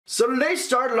So today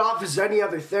started off as any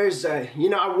other Thursday. You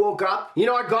know, I woke up, I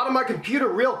got on my computer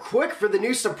real quick for the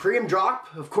new Supreme drop.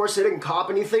 Of course, I didn't cop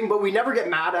anything, but we never get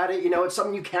mad at it. It's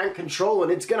something you can't control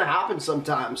and it's gonna happen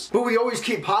sometimes. But we always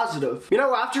keep positive.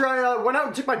 After I went out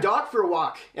and took my dog for a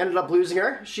walk, ended up losing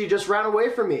her. She just ran away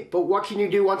from me. But what can you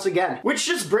do once again? Which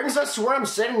just brings us to where I'm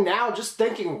sitting now, just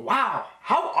thinking, wow,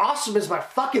 how awesome is my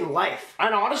fucking life?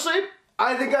 And honestly,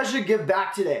 I think I should give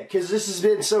back today, because this has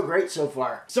been so great so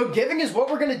far. So giving is what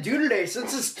we're going to do today.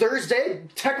 Since it's Thursday,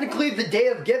 technically the day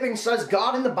of giving, says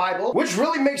God in the Bible, which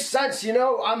really makes sense.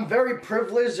 I'm very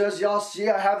privileged, as y'all see.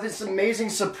 I have this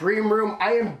amazing Supreme room.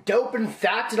 I am dope and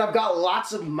fat, and I've got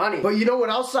lots of money. But you know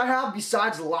what else I have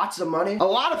besides lots of money? A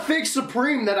lot of fake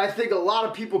Supreme that I think a lot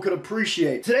of people could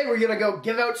appreciate. Today we're going to go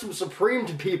give out some Supreme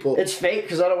to people. It's fake,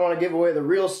 because I don't want to give away the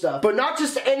real stuff. But not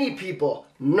just any people.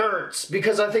 Nerds,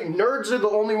 because I think nerds are the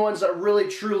only ones that really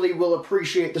truly will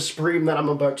appreciate the Supreme that I'm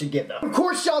about to give them. Of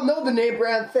course, y'all know the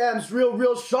NameBran fams,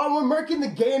 real Sean, we're marking the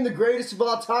game the greatest of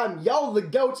all time, YALL the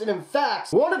GOATs, and in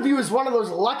fact, one of you is one of those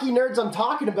lucky nerds I'm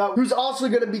talking about who's also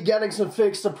going to be getting some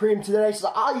fake Supreme today. So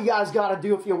all you guys gotta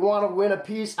do if you want to win a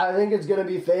piece, I think it's going to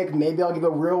be fake, maybe I'll give a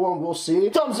real one, we'll see.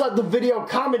 Thumbs up the video,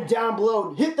 comment down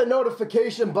below, hit the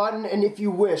notification button, and if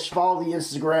you wish, follow the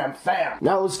Instagram fam.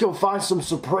 Now let's go find some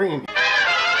Supreme.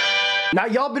 Now,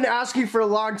 y'all been asking for a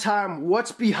long time,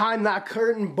 what's behind that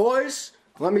curtain, boys?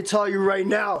 Let me tell you right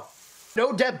now.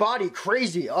 No dead body,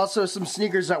 crazy. Also, some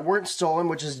sneakers that weren't stolen,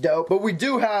 which is dope. But we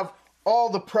do have all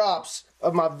the props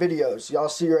of my videos. Y'all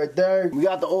see right there. We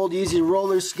got the old YEEZY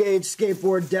roller skates,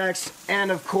 skateboard decks,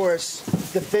 and of course,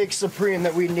 the fake Supreme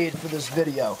that we need for this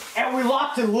video. And we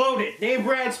locked and loaded.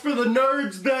 NameBran's for the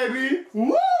nerds, baby.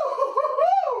 Woo!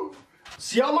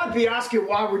 So y'all might be asking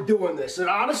why we're doing this, and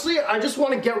honestly, I just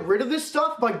want to get rid of this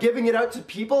stuff by giving it out to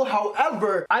people.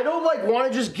 However, I don't want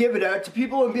to just give it out to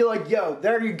people and be like, yo,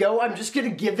 there you go, I'm just gonna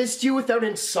give this to you without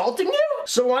insulting you?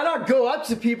 So why not go up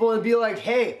to people and be like,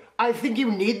 hey, I think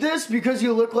you need this because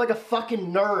you look like a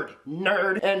fucking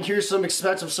nerd, and here's some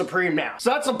expensive Supreme now.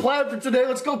 So that's the plan for today.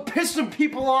 Let's go piss some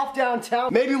people off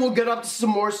downtown. Maybe we'll get up to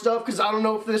some more stuff because I don't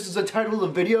know if this is the title of the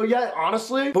video yet,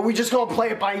 honestly. But we just gonna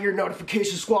play it by ear,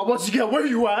 notification squad. Once again, where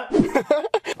you at?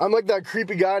 I'm like that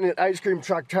creepy guy in an ice cream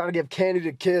truck trying to give candy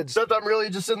to kids. Except I'm really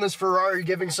just in this Ferrari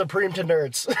giving Supreme to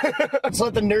nerds. Let's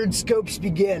let the nerd scopes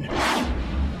begin.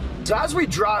 So as we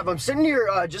drive, I'm sitting here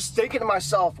just thinking to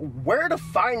myself, where to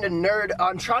find a nerd?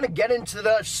 I'm trying to get into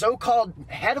the so-called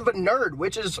head of a nerd,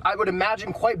 which is, I would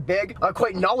imagine, quite big,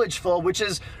 quite knowledgeful, which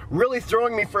is really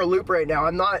throwing me for a loop right now.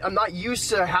 I'm not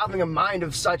used to having a mind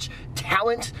of such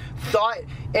talent, thought,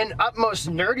 and utmost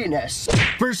nerdiness.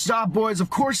 First stop, boys,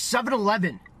 of course,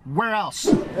 7-Eleven. Where else?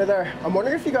 Hey there. I'm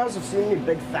wondering if you guys have seen any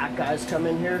big fat guys come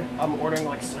in here. I'm ordering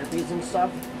like Slurpees and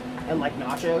stuff, and like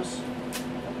nachos.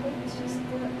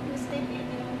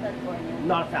 That corner.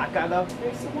 Not a fat guy though?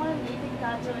 There's someone eating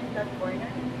nacho in that corner.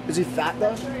 Is he fat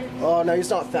though? Oh no, he's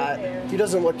not fat. He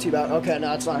doesn't look too bad. Okay,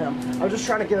 no, it's not him. I'm just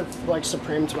trying to give like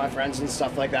Supreme to my friends and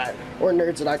stuff like that. Or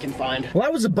nerds that I can find. Well,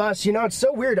 that was a bus, it's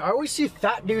so weird. I always see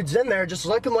fat dudes in there just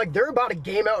looking like they're about to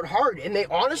game out hard. And they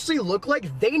honestly look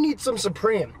like they need some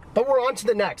Supreme. But we're on to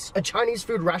the next, a Chinese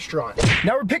food restaurant.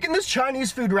 Now we're picking this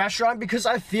Chinese food restaurant because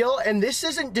I feel, and this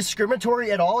isn't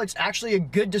discriminatory at all, it's actually a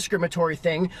good discriminatory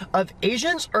thing, of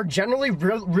Asians are generally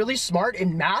really smart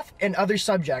in math and other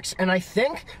subjects. And I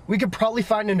think we could probably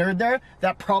find a nerd there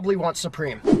that probably wants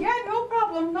Supreme. Yeah, no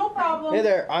problem, no problem. Hey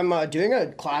there, I'm doing a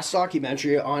class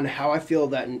documentary on how I feel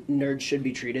that nerds should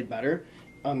be treated better,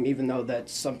 even though that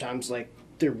sometimes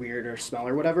they're weird or smell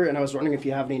or whatever, and I was wondering if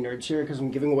you have any nerds here because I'm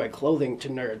giving away clothing to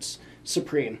nerds.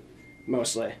 Supreme,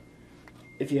 mostly.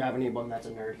 If you have anyone that's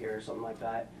a nerd here or something like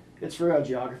that. It's for a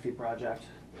geography project.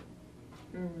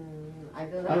 I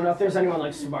don't know if there's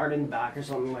anyone smart in the back or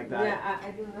something like that. Yeah,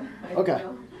 I don't know. Okay.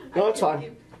 No, it's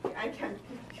fine. I can't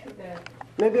give you that.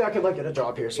 Maybe I could get a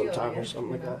job here sometime or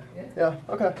something like that. Yeah,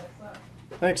 okay.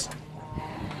 Thanks.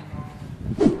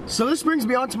 So this brings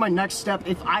me on to my next step.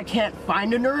 If I can't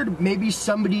find a nerd, maybe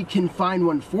somebody can find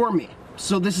one for me.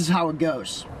 So this is how it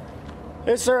goes.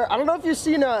 Hey sir, I don't know if you've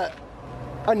seen a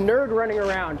nerd running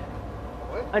around.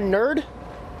 What? A nerd?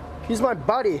 He's my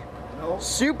buddy. No.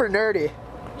 Super nerdy.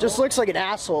 Just looks like an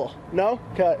asshole. No?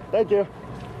 Okay, thank you.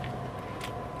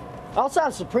 I also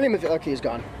have Supreme if okay, he's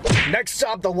gone. Next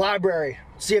stop, the library.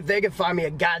 See if they can find me a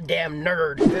goddamn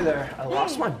nerd. Hey there, I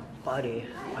lost my buddy.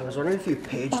 I was wondering if you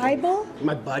paged Bible?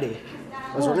 My buddy.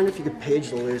 I was wondering if you could page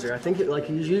the loser. I think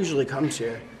he usually comes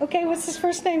here. Okay, what's his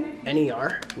first name?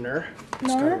 N-E-R? Nur?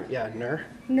 Nur? Yeah, Nur.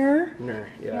 Nur? Nur,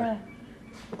 yeah.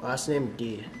 Last name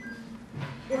D.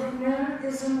 If Nur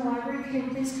is in the library, can you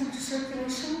please come to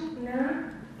circulation?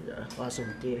 Nur? last name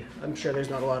with D. I'm sure there's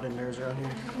not a lot of nerds around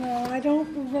here. No, I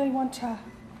don't really want to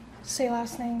say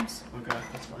last names. Okay,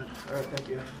 that's fine. Alright, thank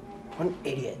you. What an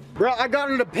idiot. Bro, I got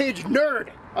into page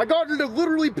nerd. I got into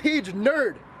literally page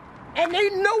nerd. And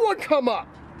ain't no one come up.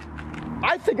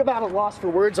 I think I'm at a loss for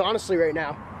words, honestly, right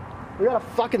now. We got a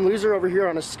fucking loser over here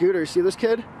on a scooter. See this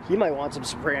kid? He might want some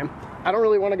Supreme. I don't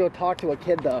really want to go talk to a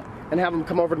kid, though, and have him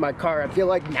come over to my car. I feel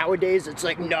like nowadays it's,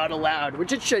 like, not allowed,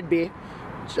 which it should be,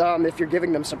 if you're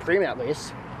giving them Supreme, at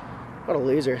least. What a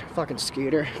loser. Fucking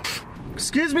scooter.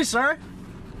 Excuse me, sir.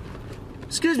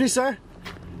 Excuse me, sir.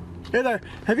 Hey there.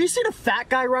 Have you seen a fat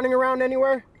guy running around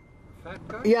anywhere? Fat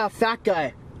guy? Yeah, fat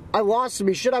guy. I lost him.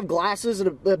 He should have glasses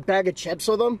and a bag of chips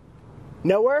with him.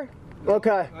 Nowhere?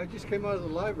 Okay. I just came out of the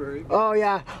library. Oh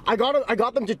yeah, I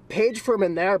got them to page for him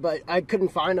in there, but I couldn't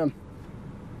find him.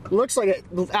 Looks like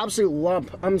an absolute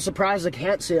lump. I'm surprised I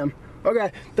can't see him.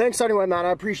 Okay, thanks anyway, man.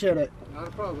 I appreciate it. Not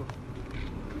a problem.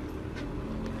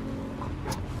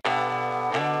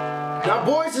 Now,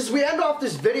 boys, as we end off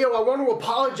this video, I want to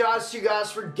apologize to you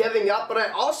guys for giving up, but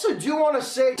I also do want to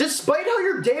say, despite how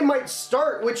your day might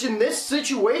start, which in this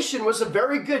situation was a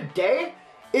very good day,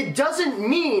 it doesn't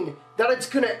mean that it's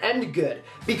gonna end good,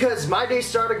 because my day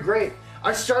started great.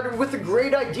 I started with a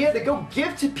great idea to go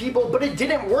give to people, but it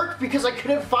didn't work because I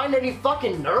couldn't find any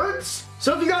fucking nerds.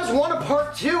 So if you guys want a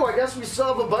part 2, I guess we still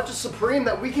have a bunch of Supreme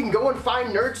that we can go and find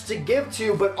nerds to give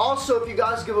to, but also if you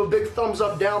guys give a big thumbs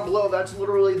up down below, that's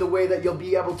literally the way that you'll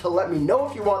be able to let me know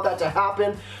if you want that to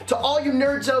happen. To all you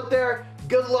nerds out there,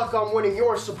 good luck on winning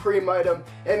your Supreme item,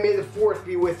 and may the 4th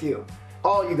be with you.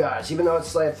 All you guys, even though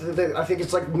it's like, I think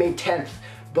it's like May 10th,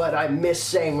 but I miss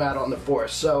saying that on the 4th.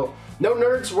 So, no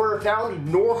nerds were found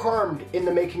nor harmed in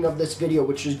the making of this video,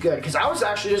 which is good, because I was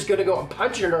actually just gonna go and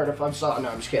punch a nerd if I saw it. No,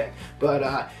 I'm just kidding.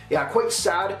 But, yeah, quite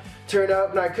sad turned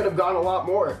out, and I could have gone a lot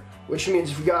more, which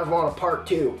means if you guys want a part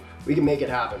 2, we can make it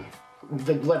happen.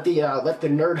 Let the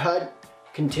nerd hunt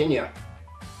continue.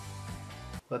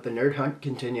 Let the nerd hunt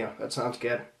continue. That sounds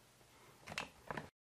good.